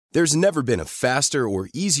There's never been a faster or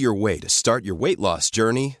easier way to start your weight loss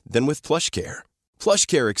journey than with PlushCare.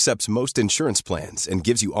 PlushCare accepts most insurance plans and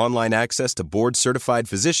gives you online access to board-certified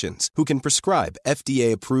physicians who can prescribe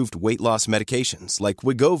FDA-approved weight loss medications like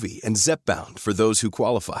Wegovy and Zepbound for those who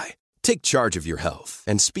qualify. Take charge of your health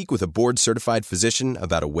and speak with a board-certified physician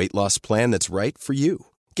about a weight loss plan that's right for you.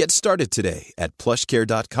 Get started today at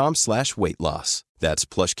plushcare.com/weight-loss. That's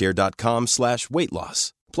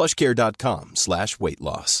plushcare.com/weight-loss.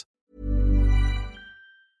 plushcare.com/weight-loss.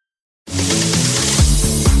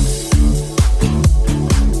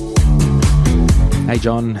 Hey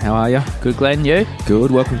John, how are you? Good, Glenn, you?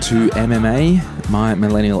 Good. Welcome to MMA, My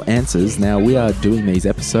Millennial Answers. Now, we are doing these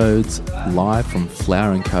episodes live from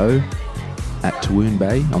Flower & Co. at Tawoon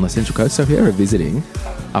Bay on the Central Coast. So if you're ever visiting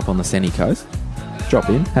up on the Sunny Coast, drop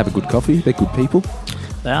in, have a good coffee. They're good people.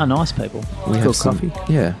 They are nice people. We have coffee.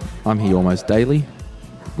 Yeah, I'm here almost daily,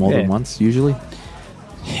 more than once usually.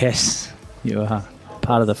 Yes, you are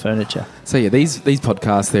part of the furniture. So yeah, these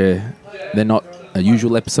podcasts, they're not a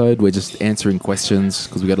usual episode. We're just answering questions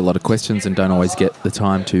because we got a lot of questions and don't always get the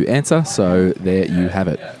time to answer. So there you have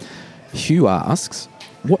it. Hugh asks,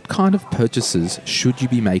 what kind of purchases should you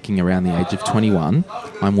be making around the age of 21?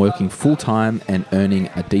 I'm working full-time and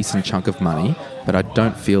earning a decent chunk of money, but I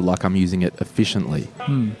don't feel like I'm using it efficiently.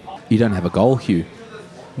 You don't have a goal, Hugh.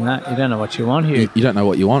 No, you don't know what you want, Hugh. You don't know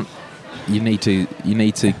what you want. You need to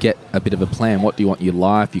get a bit of a plan. What do you want your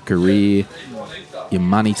life, your career, your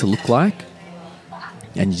money to look like?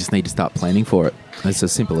 And you just need to start planning for it. It's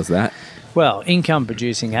as simple as that. Well,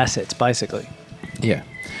 income-producing assets, basically. Yeah.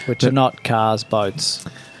 Which are not cars, boats,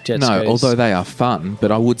 jet skis. No, although they are fun.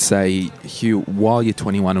 But I would say, Hugh, while you're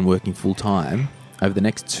 21 and working full-time, over the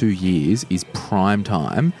next 2 years is prime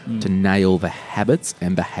time to nail the habits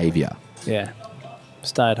and behaviour. Yeah.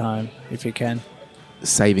 Stay at home if you can.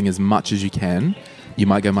 Saving as much as you can. You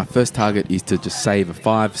might go, my first target is to just save a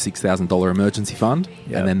 $5,000, $6,000 emergency fund,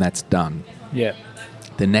 and then that's done. Yeah.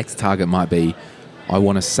 The next target might be, I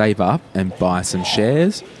want to save up and buy some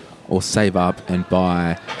shares, or save up and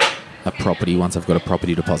buy a property once I've got a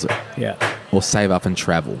property deposit. Yeah. Or save up and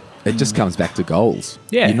travel. It just comes back to goals.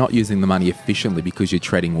 Yeah. You're not using the money efficiently because you're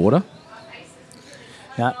treading water.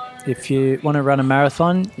 Yeah. If you want to run a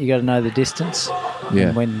marathon, you got to know the distance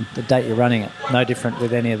and when the date you're running it. No different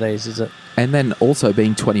with any of these, is it? And then also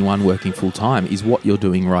being 21 working full time is what you're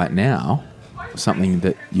doing right now, something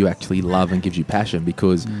that you actually love and gives you passion,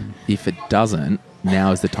 because if it doesn't,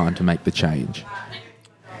 now is the time to make the change.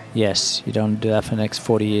 Yes, you don't want to do that for the next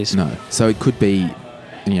 40 years. No. So it could be,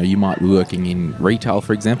 you might be working in retail,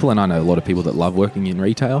 for example, and I know a lot of people that love working in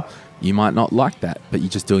retail. You might not like that, but you're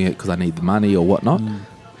just doing it because I need the money or whatnot.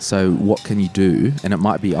 So what can you do? And it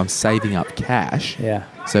might be I'm saving up cash. Yeah.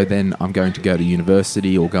 So then I'm going to go to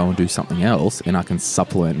university or go and do something else, and I can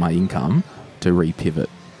supplement my income to repivot.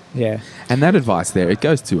 Yeah. And that advice there, it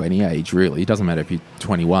goes to any age, really. It doesn't matter if you're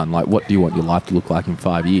 21. Like, what do you want your life to look like in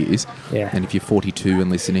 5 years? Yeah. And if you're 42 and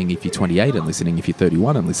listening, if you're 28 and listening, if you're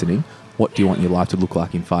 31 and listening, what do you want your life to look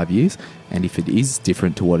like in 5 years? And if it is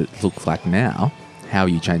different to what it looks like now, how are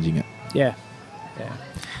you changing it? Yeah. Yeah.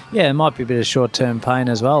 Yeah, it might be a bit of short-term pain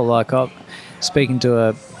as well. Like, I'm speaking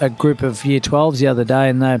to a group of Year 12s the other day,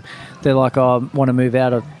 and they're like, I want to move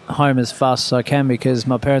out of home as fast as I can because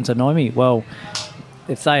my parents annoy me. Well,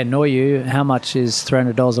 if they annoy you, how much is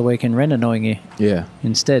 $300 a week in rent annoying you? Yeah.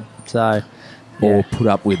 Instead, so... Or put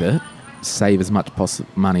up with it, save as much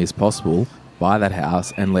money as possible, buy that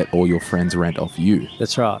house, and let all your friends rent off you.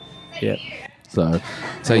 That's right. Yeah. So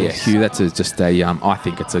yeah, Hugh, that's just a. I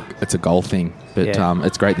think it's a goal thing, but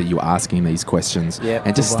it's great that you're asking these questions,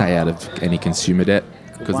 and just stay out of any consumer debt,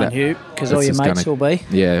 because all your mates will be.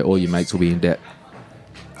 Yeah, all your mates will be in debt.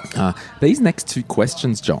 These next two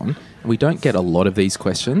questions, John, we don't get a lot of these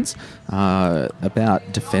questions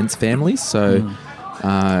about defence families. So,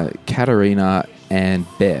 Katarina and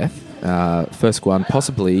Beth. First one,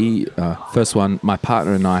 my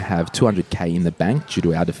partner and I have $200K in the bank due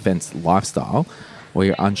to our defence lifestyle.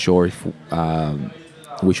 We're unsure if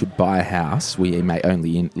we should buy a house we may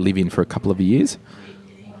only live in for a couple of years.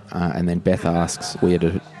 And then Beth asks, we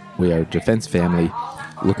are a defence family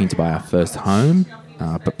looking to buy our first home,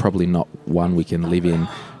 but probably not one we can live in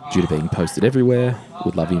due to being posted everywhere.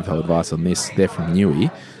 Would love info advice on this. They're from Newey,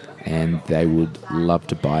 and they would love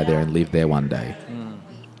to buy there and live there one day.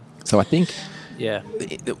 So I think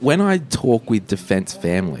when I talk with defence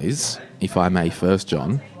families, if I may first,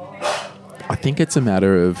 John, I think it's a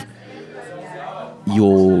matter of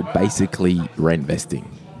you're basically rent vesting.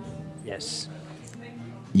 Yes.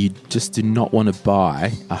 You just do not want to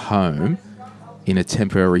buy a home in a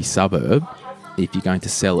temporary suburb if you're going to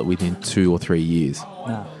sell it within 2 or 3 years.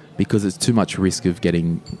 No. because it's too much risk of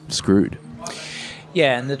getting screwed.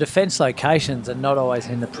 Yeah, and the defence locations are not always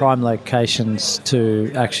in the prime locations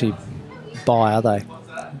to actually buy, are they?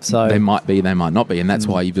 So They might be, they might not be, and that's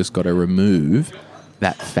why you've just got to remove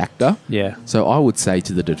that factor. Yeah. So I would say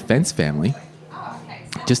to the defence family,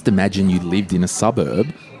 just imagine you lived in a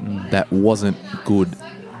suburb that wasn't good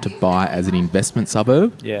to buy as an investment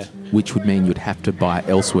suburb, Yeah. which would mean you'd have to buy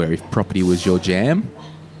elsewhere if property was your jam.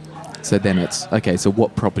 So then it's, okay, so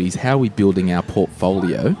what properties, how are we building our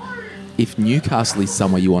portfolio? If Newcastle is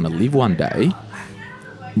somewhere you want to live one day,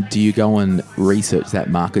 do you go and research that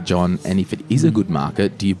market, John? And if it is a good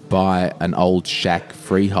market, do you buy an old shack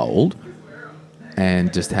freehold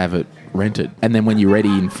and just have it rented? And then when you're ready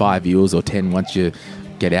in 5 years or 10, once you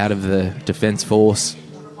get out of the Defence Force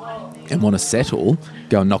and want to settle,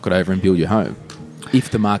 go and knock it over and build your home,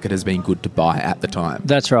 if the market has been good to buy at the time.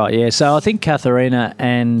 That's right, yeah. So I think Katharina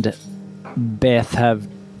and Beth have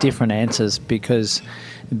different answers because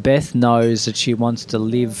Beth knows that she wants to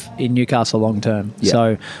live in Newcastle long term. Yep.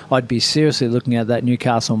 So I'd be seriously looking at that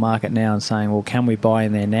Newcastle market now and saying, well, can we buy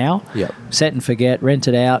in there now? Yep. Set and forget, rent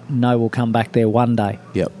it out, no, we'll come back there one day.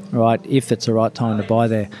 Yep. Right, if it's the right time to buy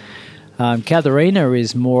there. Katharina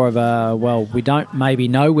is more of a, well, we don't maybe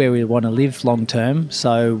know where we want to live long term,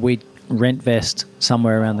 so we rent vest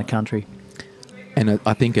somewhere around the country. And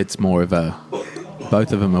I think it's more of a,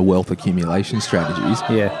 both of them are wealth accumulation strategies.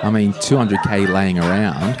 Yeah. I mean, 200K laying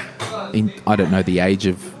around, I don't know the age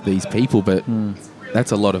of these people, but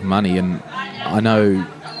that's a lot of money. And I know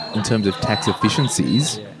in terms of tax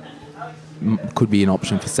efficiencies, could be an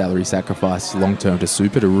option for salary sacrifice long-term to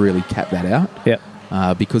super to really cap that out. Yeah.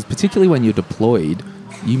 Because particularly when you're deployed,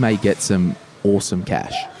 you may get some awesome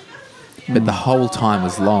cash. But the whole time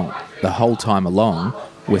along,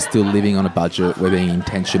 we're still living on a budget, we're being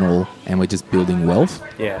intentional, and we're just building wealth.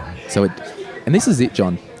 Yeah. So, and this is it,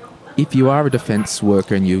 John. If you are a defence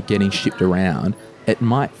worker and you're getting shipped around, it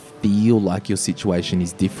might feel like your situation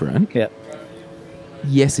is different. Yeah.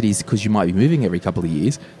 Yes, it is because you might be moving every couple of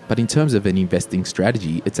years, but in terms of an investing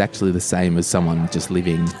strategy, it's actually the same as someone just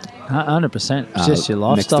living 100%. It's just your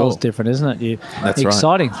next lifestyle's door. different, isn't it? That's the right.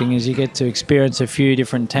 exciting thing is you get to experience a few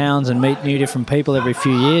different towns and meet new different people every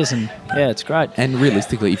few years, and yeah, it's great. And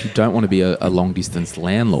realistically, if you don't want to be a long-distance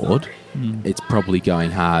landlord, it's probably going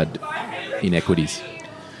hard in equities.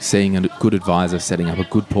 Seeing a good advisor, setting up a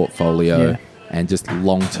good portfolio, Yeah. and just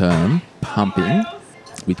long-term pumping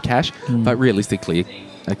with cash. But realistically,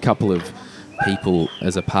 a couple of people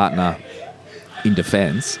as a partner in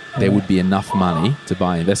defence, there would be enough money to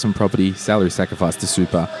buy investment property, salary sacrifice to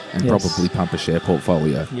super, and Yes. probably pump a share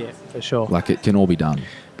portfolio. Yeah, for sure. Like, it can all be done.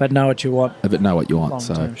 But know what you want. But know what you want.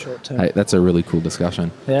 Long-term, So, short-term. hey, that's a really cool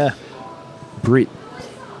discussion. Yeah. Brit,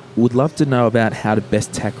 would love to know about how to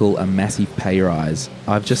best tackle a massive pay rise.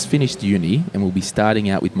 I've just finished uni and will be starting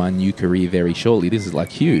out with my new career very shortly. This is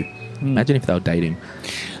like Hugh. Imagine if they were dating.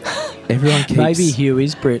 Everyone keeps... Maybe Hugh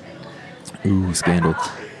is Brit. Ooh, scandal.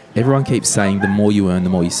 Everyone keeps saying the more you earn, the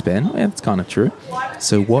more you spend. Yeah, that's kind of true.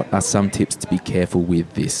 So what are some tips to be careful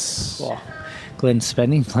with this? Oh,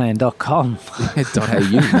 GlennSpendingPlan.com. .au,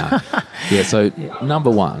 no. Yeah, so number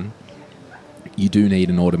one, you do need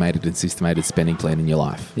an automated and systemated spending plan in your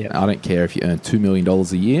life. Yep. I don't care if you earn $2 million a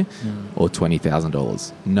year or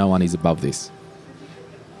 $20,000. No one is above this.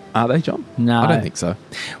 Are they, John? No. I don't think so.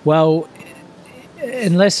 Well,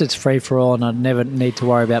 unless it's free for all and I'd never need to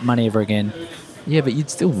worry about money ever again. Yeah, but you'd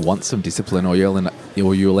still want some discipline, or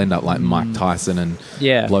you'll end up like Mike Tyson and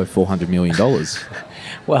Yeah. blow $400 million.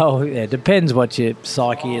 Well, yeah, it depends what your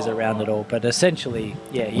psyche is around it all. But essentially,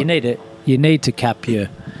 yeah, you need to cap your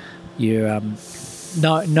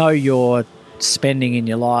know your spending in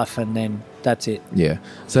your life, and then that's it. Yeah.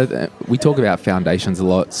 So we talk about foundations a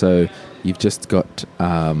lot. So you've just got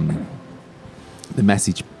the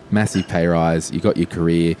massive pay rise. You've got your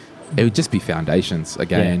career. It would just be foundations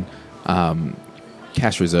again.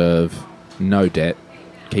 Cash reserve, no debt,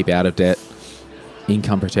 keep out of debt,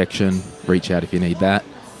 income protection, reach out if you need that.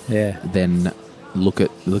 Yeah. Then look at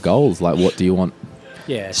the goals. Like, what do you want?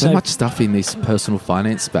 Yeah. So much stuff in this personal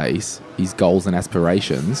finance space is goals and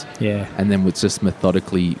aspirations. Yeah. And then it's just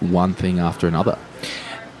methodically one thing after another.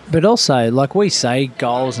 But also, like we say,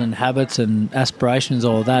 goals and habits and aspirations,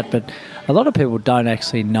 all that, but a lot of people don't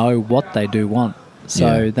actually know what they do want.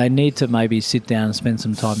 So Yeah. they need to maybe sit down and spend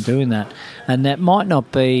some time doing that. And that might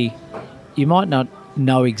not be, you might not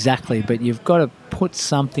know exactly, but you've got to put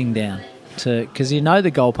something down because you know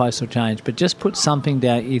the goalposts will change, but just put something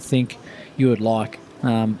down you think you would like.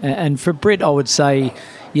 And for Brit, I would say,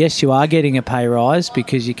 yes, you are getting a pay rise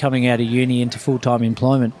because you're coming out of uni into full-time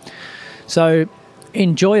employment. So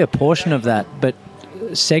enjoy a portion of that, but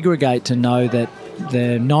segregate to know that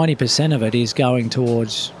the 90% of it is going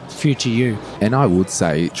towards future you. And I would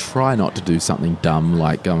say try not to do something dumb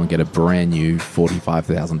like go and get a brand new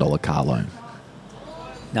 $45,000 car loan.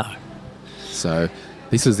 No. So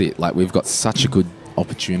this is it. Like, we've got such a good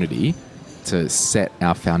opportunity to set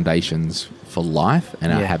our foundations for life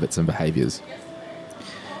and our habits and behaviours.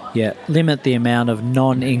 Yeah, limit the amount of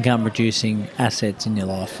non-income producing assets in your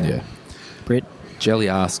life. Yeah. Britt? Jelly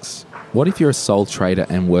asks, what if you're a sole trader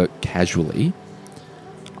and work casually?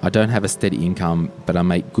 I don't have a steady income, but I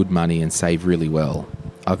make good money and save really well.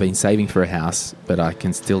 I've been saving for a house, but I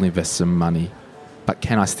can still invest some money. But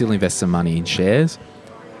can I still invest some money in shares?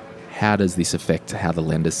 How does this affect how the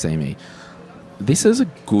lenders see me? This is a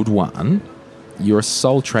good one. You're a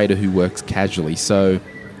sole trader who works casually, so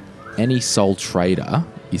any sole trader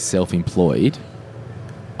is self-employed.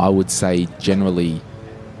 I would say generally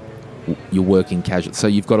you're working casual, so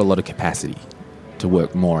you've got a lot of capacity to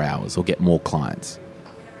work more hours or get more clients.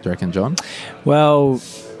 Do you reckon, John? Well,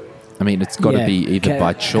 I mean, it's got to be either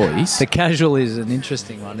by choice. The casual is an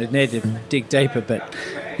interesting one. It need to dig deeper, but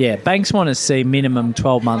yeah, banks want to see minimum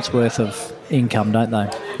 12 months worth of income, don't they?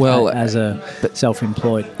 Well, as a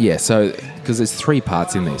self-employed. Yeah, so because there's three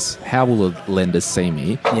parts in this. How will the lenders see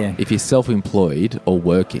me? Yeah. If you're self-employed or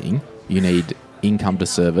working, you need income to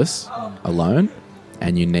service a loan,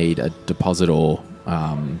 and you need a deposit or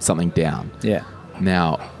something down. Yeah.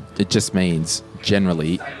 Now, it just means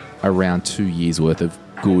generally around 2 years worth of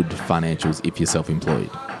good financials if you're self-employed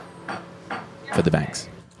for the banks.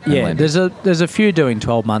 Yeah, there's a few doing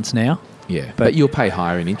 12 months now. Yeah, but you'll pay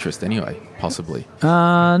higher in interest anyway, possibly.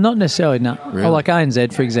 Not necessarily, no. Really? Oh, like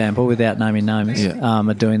ANZ, for example, without naming names, Yeah.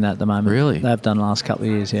 are doing that at the moment. Really? They've done the last couple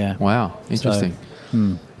of years, yeah. Wow, interesting.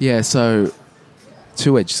 Yeah, so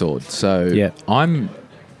two-edged sword. So Yeah. I'm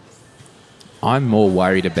more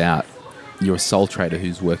worried about you're a sole trader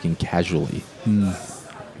who's working casually.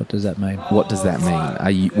 What does that mean? What does that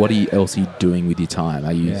mean? What else are you doing with your time?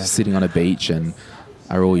 Are you sitting on a beach and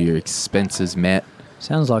are all your expenses met?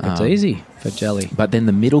 Sounds like it's easy for Jelly. But then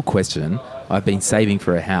the middle question, I've been saving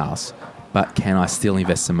for a house, but can I still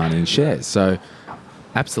invest some money in shares? So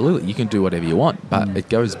absolutely, you can do whatever you want, but it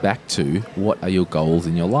goes back to what are your goals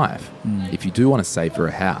in your life? If you do want to save for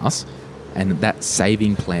a house and that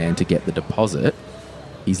saving plan to get the deposit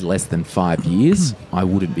is less than 5 years, I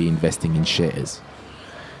wouldn't be investing in shares.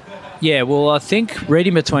 Yeah, well, I think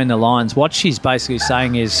reading between the lines, what she's basically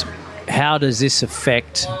saying is, how does this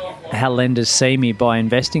affect how lenders see me by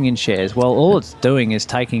investing in shares? Well, all it's doing is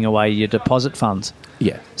taking away your deposit funds.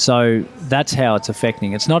 Yeah. So that's how it's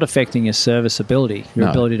affecting. It's not affecting your serviceability, your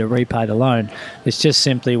ability to repay the loan. It's just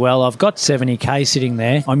simply, well, I've got 70K sitting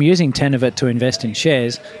there. I'm using 10 of it to invest in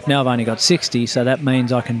shares. Now I've only got 60, so that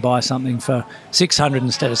means I can buy something for 600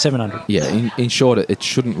 instead of 700. Yeah, in short, it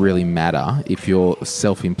shouldn't really matter if you're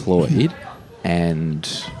self-employed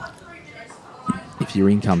and if your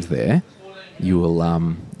income's there,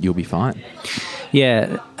 you'll be fine.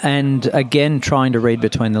 Yeah, and again, trying to read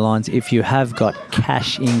between the lines, if you have got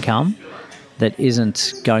cash income that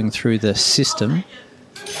isn't going through the system...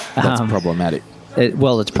 That's problematic.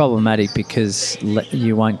 It's problematic because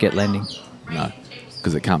you won't get lending. No,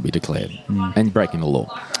 because it can't be declared and breaking the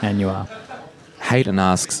law. And you are. Hayden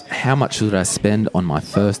asks, how much should I spend on my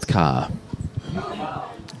first car?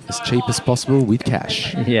 As cheap as possible with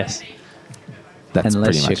cash. Yes. That's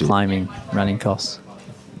unless pretty much you're claiming running costs.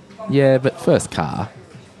 Yeah, but first car.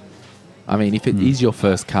 I mean, if it is your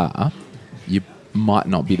first car, you might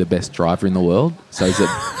not be the best driver in the world. So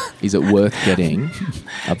is it worth getting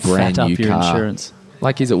a brand new your car? Insurance.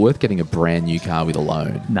 Like, is it worth getting a brand new car with a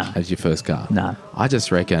loan as your first car? No. I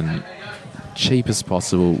just reckon cheap as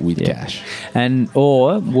possible with cash.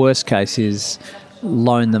 Or worst case is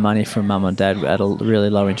loan the money from mum and dad at a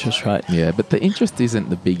really low interest rate. Yeah, but the interest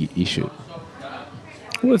isn't the big issue.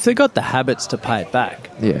 Well, if they've got the habits to pay it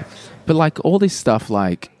back. Yeah. But like all this stuff,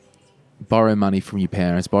 like borrow money from your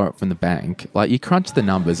parents, borrow it from the bank, like you crunch the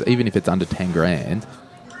numbers, even if it's under 10 grand,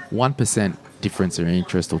 1% difference in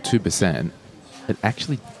interest or 2%, it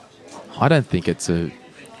actually, I don't think it's a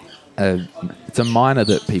minor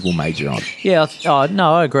that people major on. Yeah,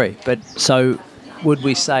 no, I agree. But so would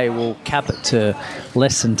we say we'll cap it to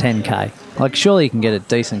less than 10K? Like surely you can get a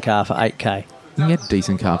decent car for 8K. You can get a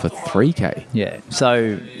decent car for 3K. Yeah.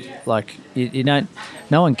 So, like, you don't...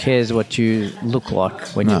 No one cares what you look like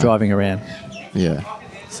when you're driving around. Yeah.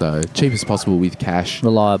 So, cheap as possible with cash.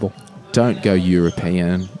 Reliable. Don't go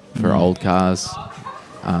European for old cars.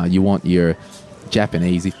 You want your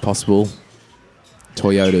Japanese, if possible.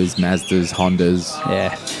 Toyotas, Mazdas, Hondas.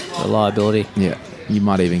 Yeah. Reliability. Yeah. You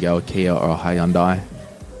might even go a Kia or a Hyundai.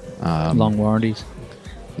 Long warranties.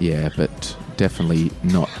 Yeah, but definitely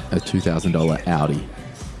not a $2,000 Audi,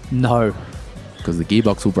 No. because the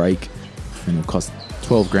gearbox will break and it'll cost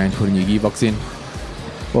 12 grand putting your gearbox in.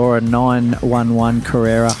 Or a 911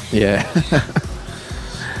 Carrera. Yeah.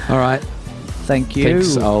 All right. Thank you.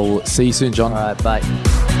 Thanks. I'll see you soon, John. All right, bye.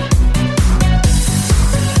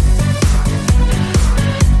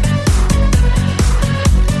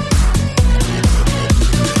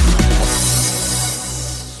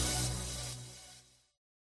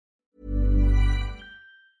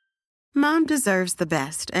 Mom deserves the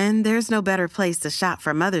best, and there's no better place to shop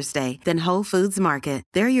for Mother's Day than Whole Foods Market.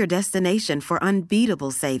 They're your destination for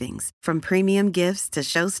unbeatable savings, from premium gifts to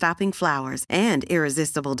show-stopping flowers and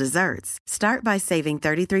irresistible desserts. Start by saving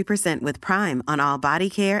 33% with Prime on all body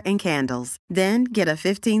care and candles. Then get a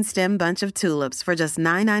 15-stem bunch of tulips for just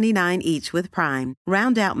 $9.99 each with Prime.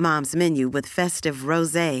 Round out Mom's menu with festive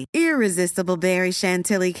rosé, irresistible berry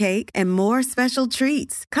chantilly cake, and more special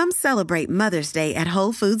treats. Come celebrate Mother's Day at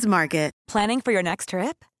Whole Foods Market. Planning for your next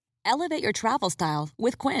trip? Elevate your travel style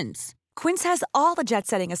with Quince. Quince has all the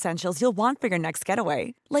jet-setting essentials you'll want for your next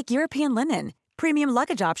getaway, like European linen, premium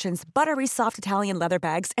luggage options, buttery soft Italian leather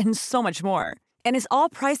bags, and so much more. And is all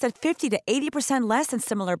priced at 50 to 80% less than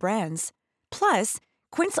similar brands. Plus,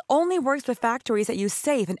 Quince only works with factories that use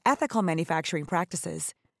safe and ethical manufacturing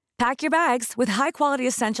practices. Pack your bags with high-quality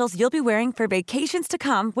essentials you'll be wearing for vacations to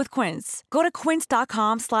come with Quince. Go to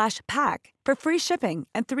quince.com/pack for free shipping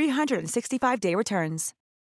and 365-day returns.